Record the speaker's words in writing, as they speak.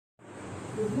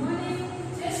Good morning,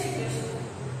 જય શ્રી કૃષ્ણ.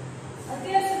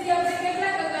 અત્યાર સુધી આપણે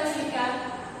કેટલા કક્કા શીખ્યા?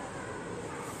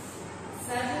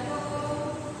 સાદો કક્કો,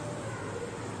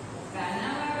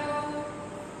 કાનાવાળો,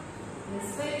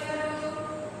 રસવઈવાળો,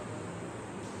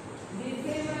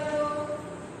 દીર્ઘઈવાળો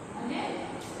અને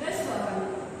રસવાવાળો.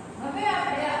 હવે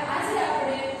આજે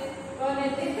આપણે ક ને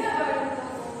દીર્ઘવાળો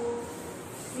કક્કો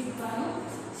શીખવાનું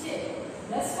છે.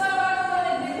 રસવાવાળો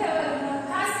અને દીર્ઘવાળામાં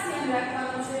ખાસ ધ્યાન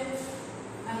રાખવાનું છે.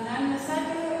 આ નામનો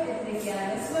સાદો એટલે કે આ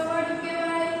રસવાવાળું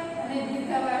કહેવાય અને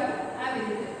દીર્ઘવાળું આવી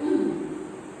રીતે ઊંધું.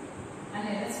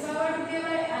 આને રસવાવાળું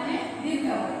કહેવાય અને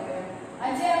દીર્ઘવાળું કહેવાય.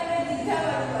 આજે આપણે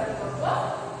દીર્ઘવાળું કક્કો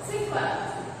શીખવાનું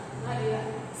છે. મારી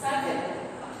સાથે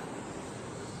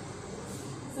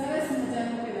સરસ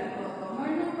મજાનું પેલા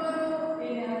કમળનું કરો,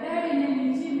 એને અડાડીને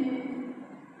નીચેને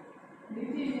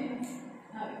લીટીને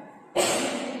આવે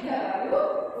દીર્ઘવાળું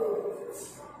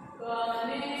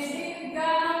કને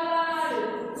દીર્ઘવાળું.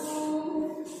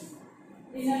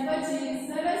 એના પછી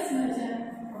સરસ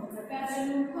મજાનું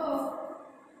પ્રકારનું ખો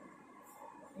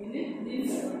એને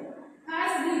દીર્ઘવાળું.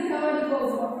 ખાસ દીર્ઘવાળું બહુ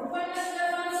મોટું પણ નથી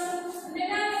કરવાનું અને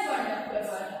નાનું પણ નથી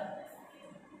કરવાનું.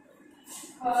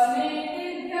 અને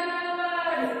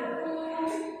દીર્ઘવાળું.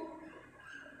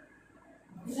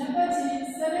 એના પછી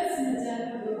સરસ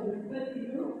મજાનું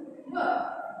ગણપતિનું વ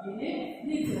એને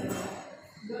દીર્ઘવાળું.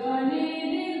 ગણે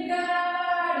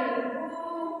દીર્ઘવાળું.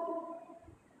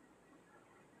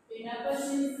 એના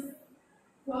પછી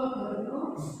ઘરનો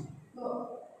ઘ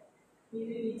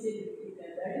એને નીચે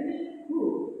લીટા દાડીને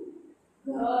ભૂ.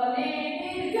 ઘને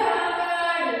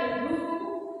દીર્ઘવાળું.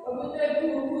 કબૂતર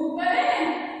ભૂ ભૂ કરે ને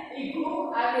એ ભૂ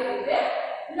આવી રીતે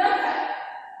લખાય.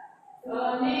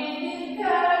 ઘને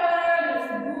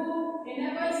દીર્ઘવાળું ભૂ.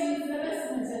 એના પછી સરસ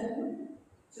મજાનું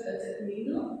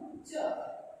ચટણીનું ચ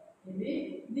એને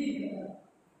દીર્ઘવાળું.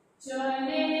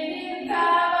 ચને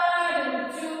દીર્ઘવાળું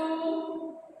ચૂ.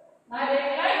 મારે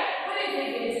લાઈટ પૂરી થઈ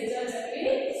ગઈ છે.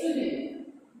 ચકલી સુધી.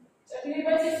 ચકલી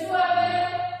પછી શું આવે?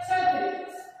 છત્રી.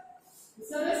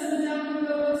 સરસ મજાનું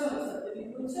કરો છો. છત્રી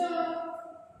પૂછો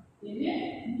એને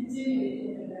નીચેની રીતે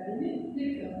લગાડીને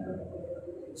દીર્ઘવાળું.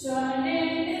 ચને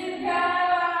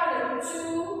દીર્ઘવાળું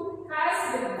છું. ખાસ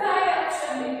બધા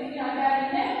અક્ષર લીટી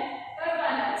લગાડીને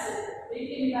કરવાના છે.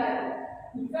 લીટીની બહાર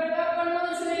નીકળવા પણ ન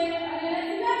જોઈએ અને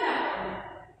નથી લગાડવાનું.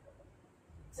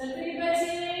 છત્રી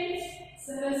પછી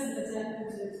સરસ મજાનું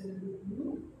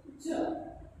જો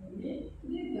એને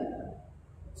દીર્ઘવાળું.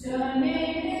 જને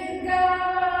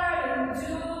દીર્ઘવાળું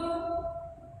જો.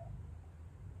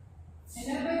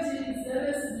 એના પછી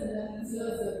સરસ મજાનું ઝ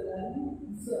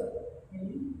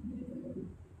એને દીર્ઘવાળું.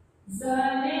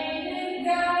 ઝને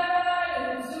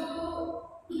દીર્ઘવાળું જો.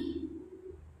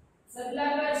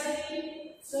 સગલા પછી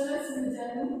સરસ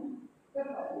મજાનું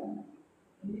કપાળું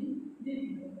એને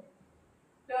દીર્ઘવાળું.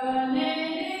 તને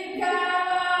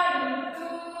દીર્ઘવાળું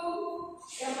તું.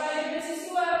 કપાળી પછી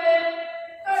શું આવે?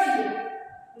 કળિયું.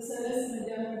 તો સરસ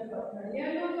મજાનું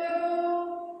કળિયાનું કરો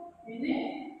એને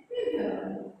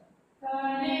દીર્ઘવાળું.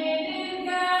 તને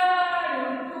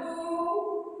દીર્ઘવાળું તું.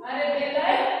 મારે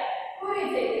પહેલા પૂરી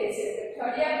થઈ ગઈ છે.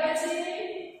 કળિયા પછી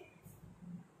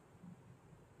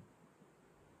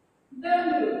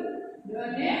દંડુ.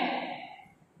 દને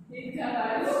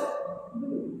દીર્ઘવાળું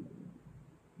દુ.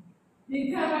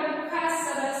 દીર્ઘવાળું ખાસ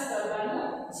સરસ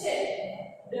કરવાનું છે.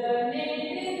 દને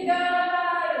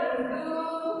દીર્ઘવાળું દુ.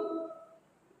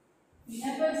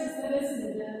 એના પછી સરસ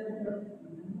મજાનું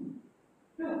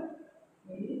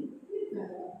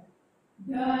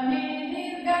ધને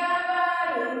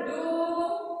દીર્ઘવાળું દુ.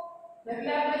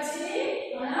 લગલા પછી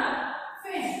ઘણા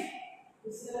ફેન.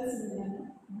 સરસ મજાનું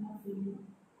ઘણા ફેન.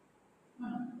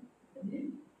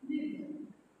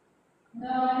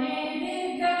 દને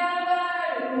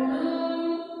દીર્ઘવાળું.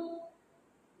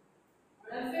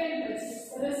 ફેન પછી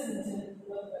સરસ મજાનું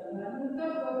કરવાનું તો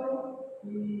કરો.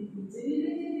 નીચેની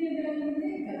રીતે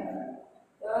દીર્ઘવાળું.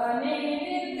 તને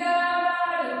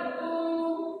દીર્ઘવાળું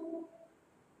તું.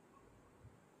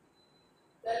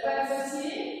 ત્યાર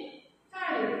પછી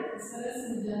ખાડી. સરસ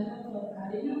મજાનું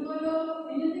ખાડીનું બોલો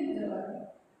એને દીર્ઘવાળું.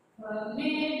 મને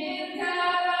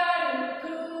દીર્ઘવાળું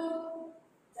તું.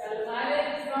 ચાલો મારે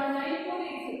 3 લાઈન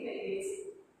પૂરી થઈ ગઈ છે.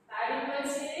 ખાડી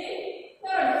પછી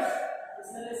તળ.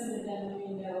 સરસ મજાનું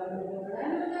મીંડાવાળું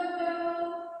ગોળાનું તો કરો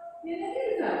એને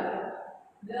દીર્ઘવાળું.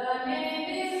 દને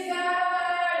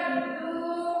દીર્ઘવાળું તું.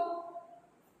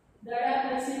 દડા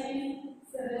પછી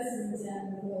સરસ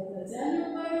મજાનું ધજાનું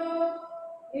કરો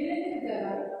એને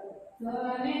દીર્ઘવાળું.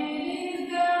 ધને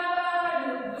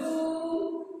દીર્ઘવાળું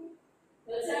તું.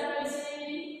 ધજા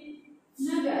પછી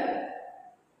નગર.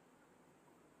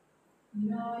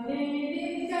 નને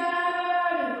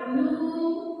દીર્ઘવાળું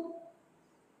નું.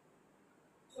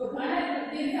 તો ઘણા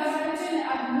દીર્ઘાવાળું છે ને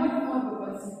આ મોટું મોટું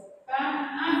પડશે કામ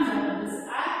આમ જવાનું છે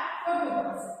આ ખોટું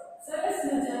પડશે સરસ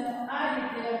મજાનું આ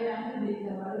રીતે હવે આપણે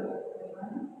દીર્ઘાવાળું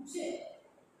કરવાનું છે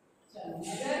ચાલો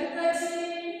આગળ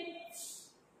પછી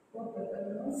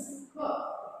પોપટનો ક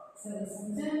સરસ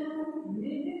મજાનું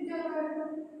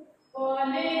દીર્ઘાવાળું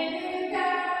કોને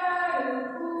દીર્ઘાવાળું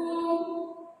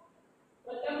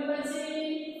પ્રથમ પછી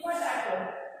ફટાકડો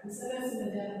સરસ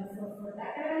મજાનું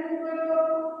ફટાકડાનું કરો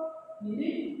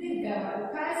દીર્ઘાવાળું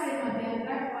ખાસ એમાં ધ્યાન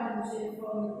રાખવાનું છે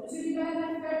ઉછળી બહાર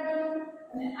નથી કાઢવાનું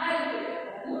અને આ રીતે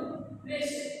કરવાનું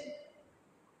રહેશે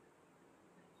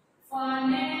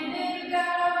ફને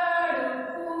દીર્ઘાવાળું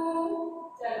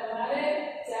ચાલો મારે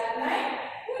 4 લાઈન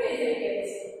પૂરી થઈ ગઈ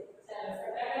છે ચાલો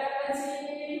ફટાકડા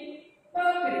પછી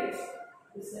બકરી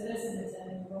સરસ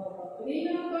મજાનું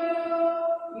બકરીનું કરો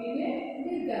એને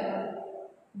દીર્ઘાવાળું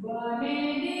બને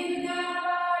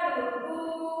દીર્ઘાવાળું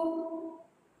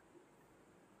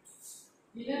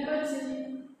એના પછી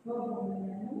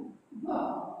ભગવાનનું ભ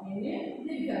એને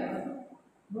દીર્ઘાવાળું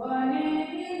બને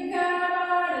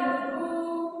દીર્ઘાવાળું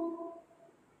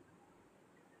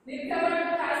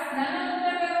દીર્ઘાવાળું ખાસ નાના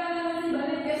મોટા કરવાના નથી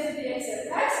બને ત્યાં સુધી એક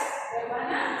સરખા જ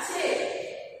કરવાના છે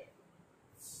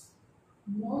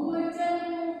મોમચન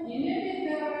એને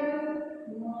દીર્ઘાવાળું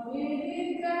મોને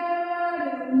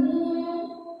દીર્ઘાવાળું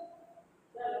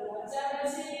ચાલો વાંચા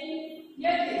પછી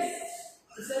યતિસ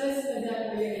સરસ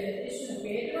મજાનું યતિસનું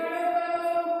પેટવાળો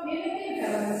કરો એને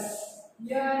દીર્ઘાવાળું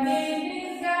યને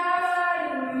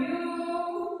દીર્ઘાવાળું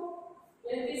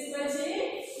યતિસ પછી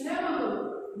રમકડું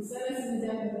સરસ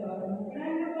મજાનું કરવાનું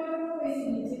મોકળાનું કરો પછી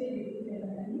નીચે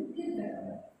દીર્ઘાવાળું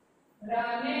દીર્ઘાવાળું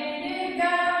રાને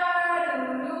દીર્ઘાવાળું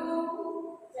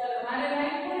ચાલો મારે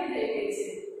લાઈન પૂરી થઈ ગઈ છે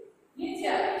નીચે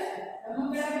આવે છે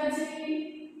રમકડા પછી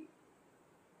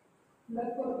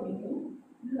લખોટીનું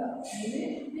લ એને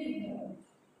દીર્ઘાવાળું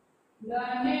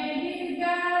લને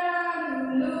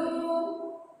દીર્ઘાવાળું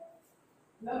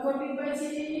લખોટી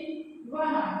પછી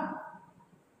વહાણ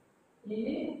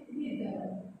એને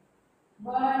દીર્ઘાવાળું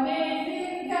વને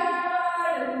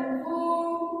દીર્ઘાવાળું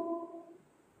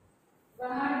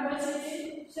વહાણ પછી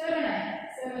શરણાઈ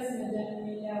સરસ મજાનું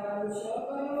લીલાવાળું શ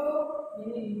કરો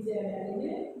એની નીચે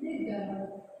આવીને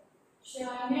દીર્ઘાવાળું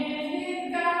શને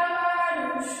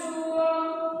દીર્ઘાવાળું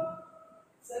શું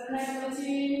શરણાઈ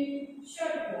પછી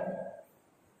ષટ્કોણ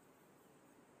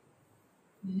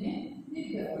એને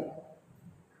દીર્ઘાવાળું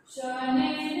શને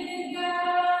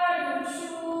દીર્ઘાવાળું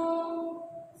શું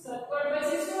ષટ્કોણ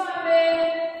પછી શું આવે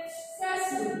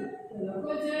સાસુ તો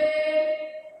લખો જોઈએ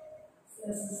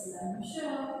સસલાનું શ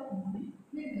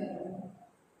દીર્ઘાવાળું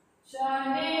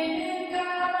શને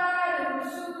દીર્ઘાવાળું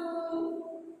શું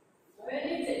હવે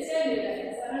નીચે છેલ્લી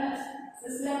લાઈન સરળ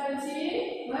સસલા પછી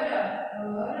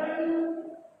હરણ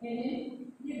એને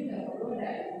દીર્ઘાવાળું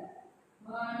ડાળું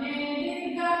મને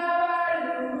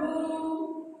દીર્ઘાવાળું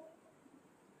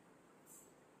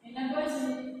એના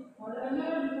પછી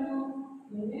હળનળનું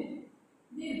એને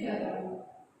દીર્ઘાવાળું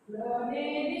લને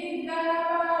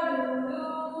દીર્ઘાવાળું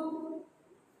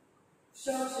શ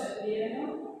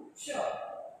ક્ષત્રિયનું શ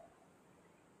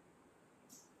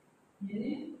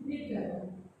એને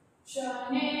દીર્ઘાવાળું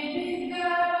શને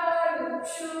દીર્ઘાવાળું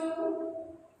શું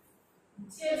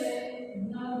છેલ્લે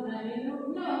નવનારીનું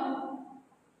ન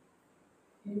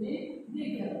એને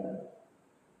દીર્ઘાવાળું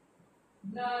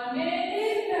નને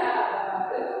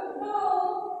દીર્ઘાવાળું નો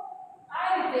આ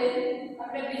રીતે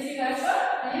આપણે બીજી ભાષા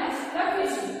અહીંયા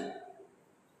લખીશું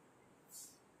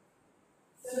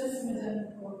સરસ મજાનું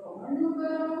કમળનું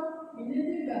કરો એને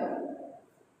દીર્ઘાવાળું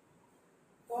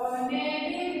કોને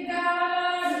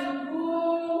દીર્ઘાવાળું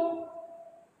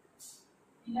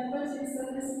એના પછી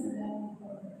સરસ મજાનું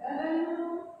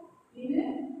કમળનું એને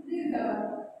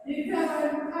દીર્ઘાવાળું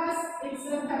દીર્ઘાવાળું ખાસ એક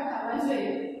સરખા થવા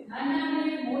જોઈએ નાના ને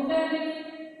મોટા ને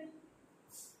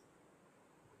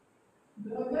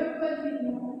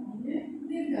ગણપતિનું એને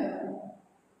દીર્ઘાવાળું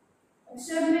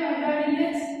અક્ષરને અડાડીને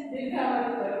જ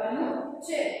દીર્ઘાવાળું કરવાનું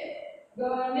છે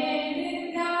ગને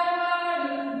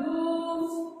દીર્ઘાવાળું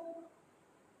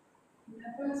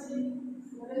પછી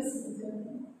સરસ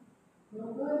મજાનું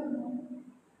ગગરનું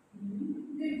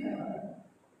દીર્ઘાવાળું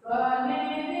ગને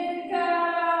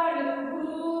દીર્ઘાવાળું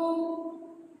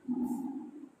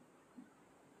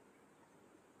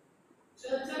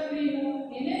ચકલીનું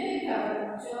એને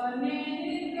દીર્ઘાવાળું ચને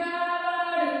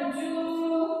દીર્ઘાવાળું જુ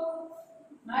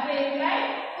મારે એક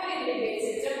લાઈન પૂરી થઈ ગઈ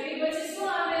છે ચકલી પછી શું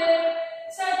આવે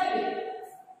છત્રી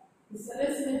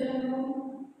સરસ મજાનું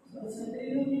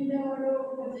છત્રીનું દીર્ઘાવાળો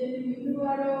પછી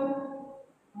બિંદુવાળો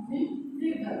અને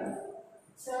દીર્ઘાવાળો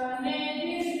છને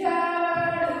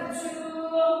દીર્ઘાવાળું છું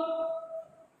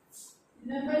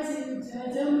એના પછી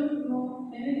જજમનું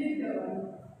એને દીર્ઘાવાળું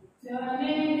જને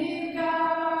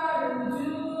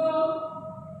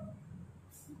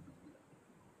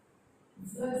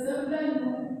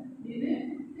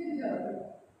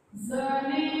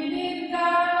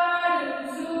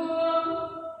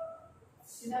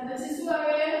પછી શું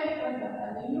આવે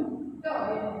કર્કવતાનું ટ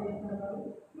એને દેખાડું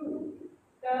ટુ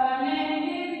તને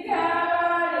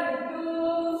દીર્ઘાવાળું ટુ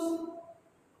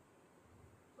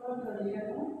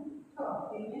કર્કવતાનું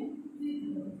ઠ એને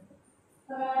દીર્ઘ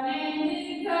તને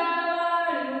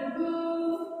દીર્ઘાવાળું ટુ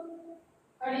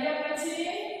કડિયા પછી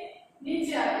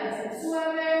નીચે આવે છે શું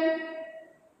આવે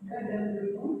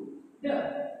ગડબડું ડ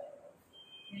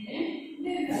એને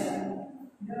દીર્ઘાવાળું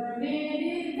ડને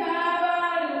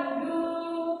દીર્ઘાવાળું ડુ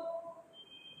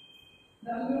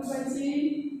ડમરું પછી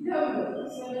ઢવડું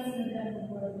સરસ મજાનું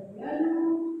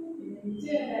બોલવાનું એને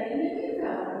નીચે લાવીને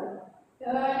દીર્ઘાવાળું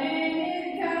ડને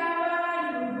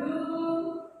દીર્ઘાવાળું ડુ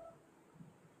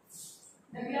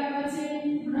ડગલા પછી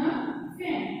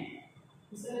ફેન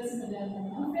સરસ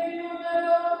મજાનું ફેન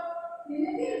કરો એને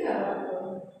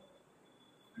દીર્ઘાવાળું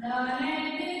ડને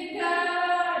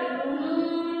દીર્ઘાવાળું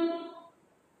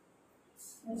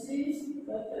પછી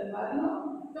કર્કવતાનો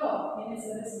ટ એને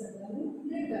સરસ મજાનું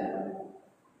દીર્ઘાવાળું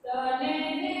તને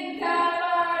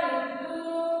દીર્ઘાવાળું ટુ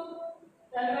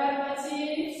તલવાર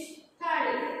પછી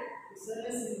થાળી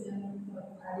સરસ મજાનું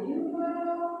થાળીનું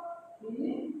કરો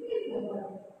એને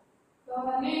દીર્ઘાવાળું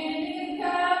તને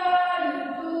દીર્ઘાવાળું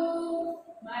ટુ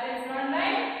મારે 3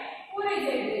 લાઈન પૂરી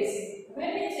થઈ ગઈ છે હવે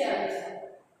નીચે આવે છે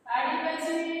થાળી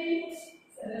પછી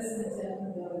સરસ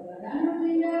મજાનું ગળાનું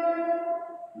દીર્ઘાવાળું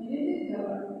એને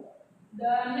દીર્ઘાવાળું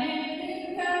દને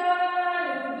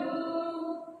દીર્ઘાવાળું ટુ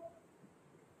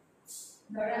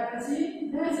ગળા પછી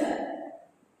ધજા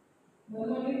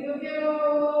ગળો લીધો કેવો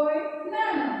હોય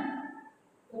નાનો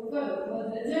તો કરો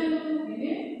ધજાનું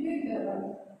એને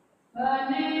દીર્ઘાવાળું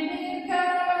અને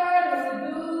દીર્ઘાવાળું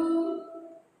ટુ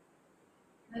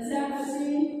ધજા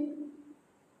પછી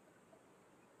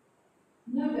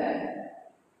નગાર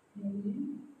એને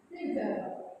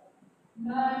દીર્ઘાવાળું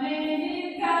મને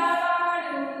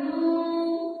દીર્ઘાવાળું નું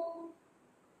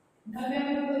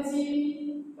નવ્યાનું પછી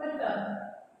પતંગ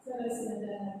સરસ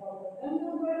મજાના પતંગ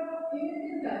કરો એને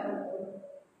દીર્ઘાવાળું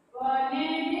મને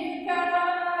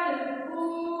દીર્ઘાવાળું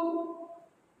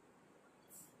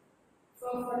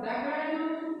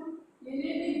ફટાકડાનું એને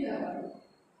દીર્ઘાવાળું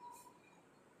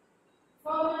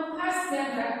ફમાં ખાસ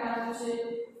ધ્યાન રાખવાનું છે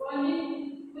ફની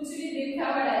પૂંછડી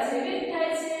દેખાવાળા જેવી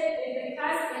થાય છે એટલે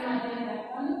ખાસ એમાં ધ્યાન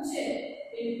રાખવાનું છે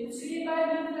એની પૂંછડી બહાર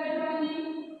કાઢવાની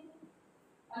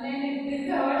અને એને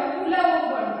દીર્ઘાવાળું ફૂલાવવું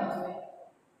પણ ન જોઈએ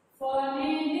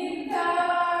ફની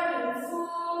દીર્ઘાવાળું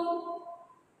ફૂલ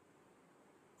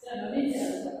ચાલો નીચે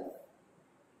આવતા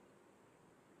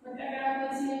બટાકા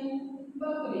પછી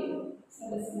બકરી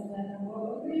સરસ મજાના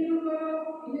બકરીનું કરો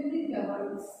એને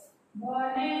દીર્ઘાવાળું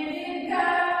મને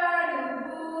દીર્ઘાવાળું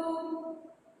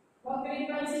બકરી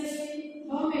પછી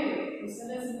ભમેડું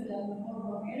સરસ મજાનું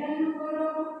ભમેડાનું કરો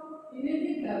એને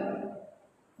દીર્ઘાવાળું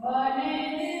મને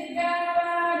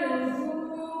દીર્ઘાવાળું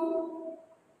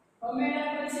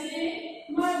ભમેડા પછી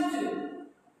મરચું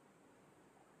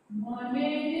મને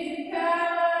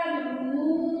દીર્ઘાવાળું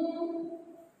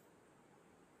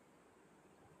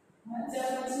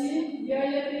મરચા પછી ય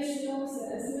કૃષ્ણ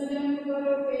સરસ મજાનું કરો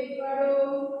પેટ પાડો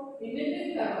એને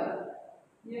દીર્ઘાવાળું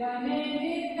યને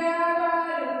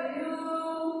દીર્ઘાવાળું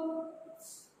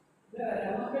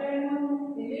રમકડાનું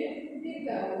એને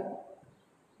દીર્ઘાવાળું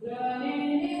રને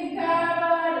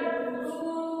દીર્ઘાવાળું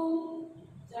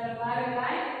ચાલો મારે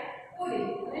લાઈન પૂરી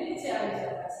અને નીચે આવી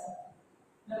જશે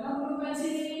રમકડું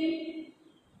પછી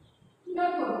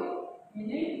લખોટી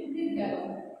એને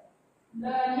દીર્ઘાવાળું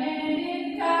લને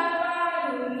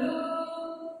દીર્ઘાવાળું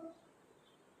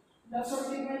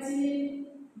લખોટી પછી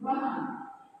વાહન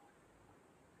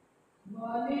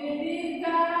મને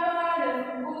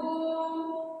દીર્ઘાવાળું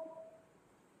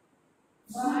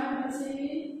વાહન પછી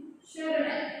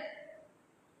શરણાઈ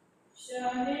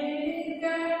શને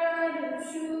દીર્ઘાવાળું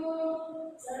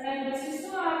શરણાઈ પછી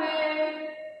શું આવે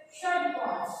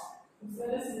ષટકોણ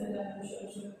સરસ મજાનું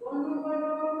ષટકોણનું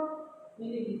કરો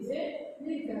એની નીચે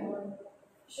દીર્ઘાવાળું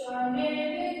શને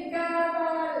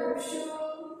દીર્ઘાવાળું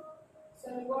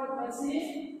ષટકોણ પછી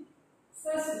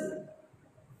સસલું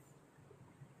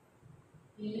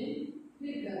એને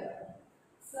દીર્ઘાવાળું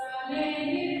સને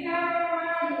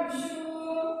દીર્ઘાવાળું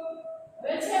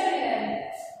હવે છેલ્લે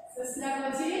સસલા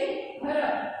પછી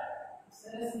હરણ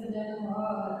સરસ મજાનું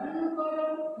હરણનું કરો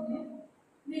અને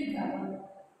દીર્ઘાવાળું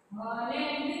મને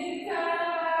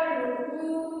દીર્ઘાવાળું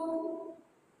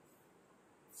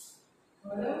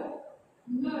બોલો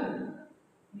નળ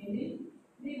એને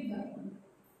દીર્ઘાવાળું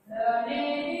રને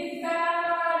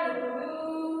દીર્ઘાવાળું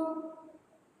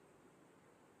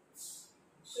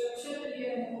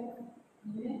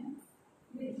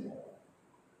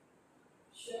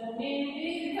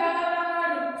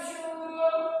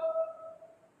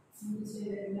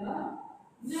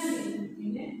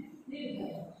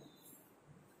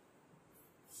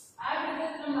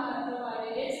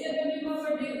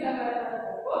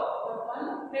દીર્ઘાવાળા તત્વો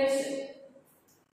ટપકવાનું રહેશે.